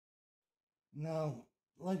Now,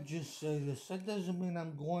 let's just say this. That doesn't mean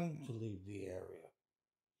I'm going to leave the area.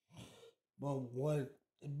 But what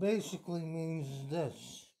it basically means is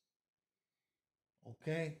this,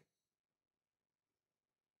 okay?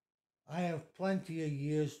 I have plenty of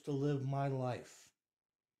years to live my life.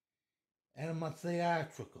 And I'm a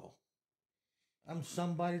theatrical. I'm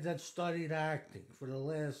somebody that studied acting for the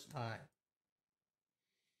last time.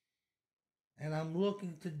 And I'm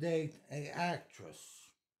looking to date a actress.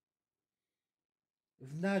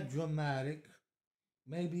 If not dramatic,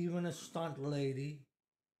 maybe even a stunt lady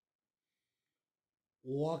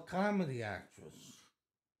or a comedy actress.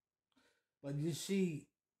 But you see,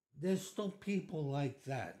 there's still people like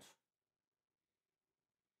that.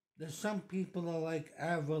 There's some people that like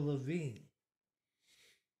Avril Lavigne.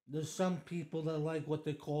 There's some people that like what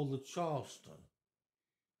they call the Charleston.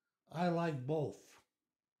 I like both.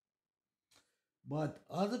 But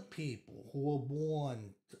other people who were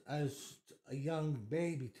born as a young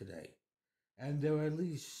baby today, and they're at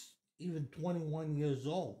least even 21 years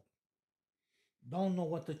old, don't know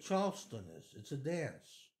what the Charleston is. It's a dance.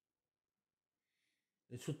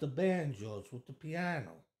 It's with the banjo, it's with the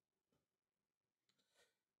piano.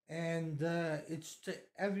 And it's to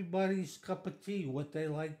everybody's cup of tea, what they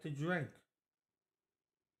like to drink.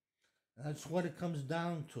 That's what it comes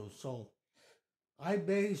down to. So I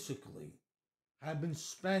basically have been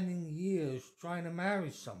spending years trying to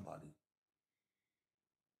marry somebody.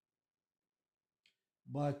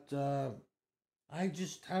 But I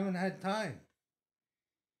just haven't had time.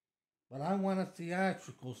 But I want a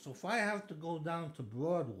theatrical. So if I have to go down to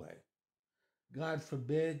Broadway, God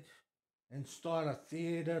forbid, and start a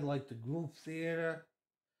theater like the group theater,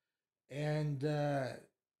 and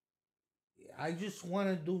I just want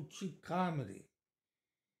to do cheap comedy.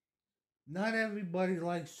 Not everybody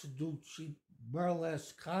likes to do cheap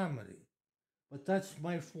burlesque comedy, but that's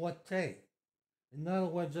my forte. In other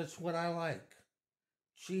words, that's what I like.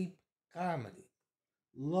 Cheap comedy,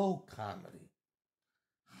 low comedy.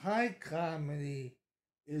 High comedy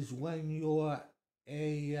is when you're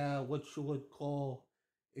a, what you would call,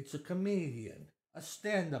 it's a comedian, a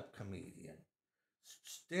stand-up comedian.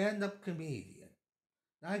 Stand-up comedian.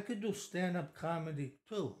 Now, I could do stand-up comedy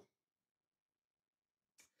too,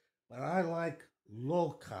 but I like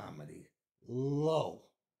low comedy. Low.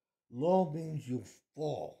 Low means you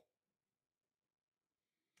fall.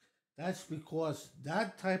 That's because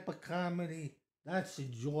that type of comedy, that's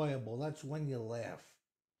enjoyable. That's when you laugh.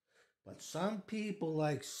 But some people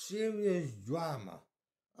like serious drama.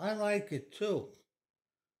 I like it too.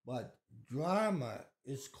 But drama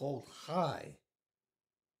is called high.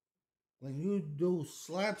 When you do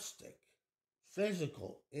slapstick,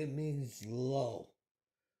 physical, it means low.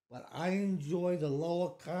 But I enjoy the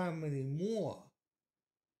lower comedy more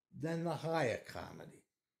than the higher comedy.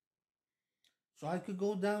 So I could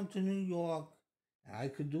go down to New York and I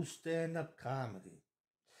could do stand up comedy.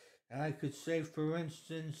 And I could say, for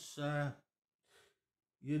instance,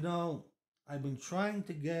 you know, I've been trying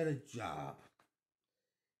to get a job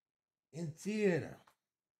in theater.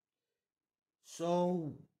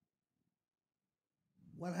 So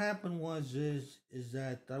what happened is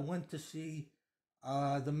that I went to see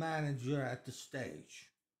the manager at the stage.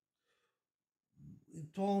 He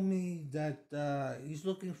told me that he's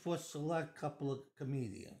looking for a select couple of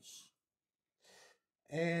comedians.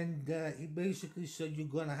 And he basically said, "You're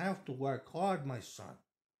going to have to work hard, my son.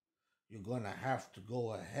 You're going to have to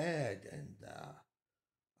go ahead and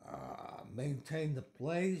maintain the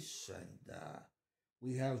place. And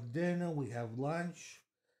we have dinner, we have lunch.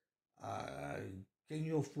 Uh, can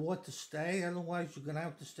you afford to stay? Otherwise, you're going to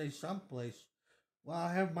have to stay someplace." "Well,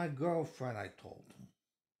 I have my girlfriend," I told him.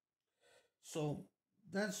 So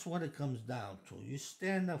that's what it comes down to. You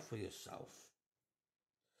stand up for yourself.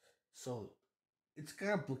 So it's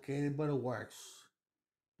complicated, but it works.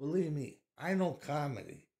 Believe me, I know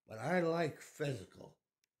comedy, but I like physical.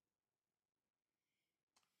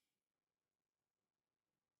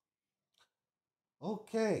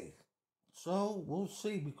 Okay, so we'll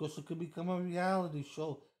see because it could become a reality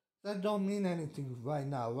show. That don't mean anything right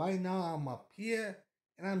now. Right now, I'm up here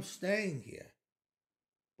and I'm staying here.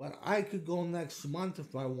 But I could go next month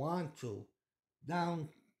if I want to down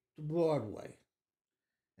to Broadway.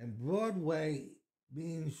 And Broadway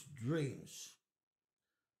means dreams.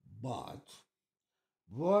 But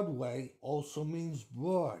Broadway also means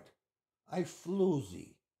broad. I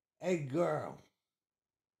floozy. A girl.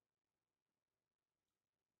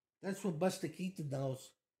 That's what Buster Keaton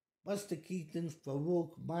knows. Buster Keaton,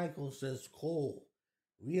 Farouk Michael says cool.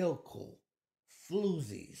 Real cool.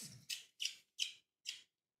 Floozies.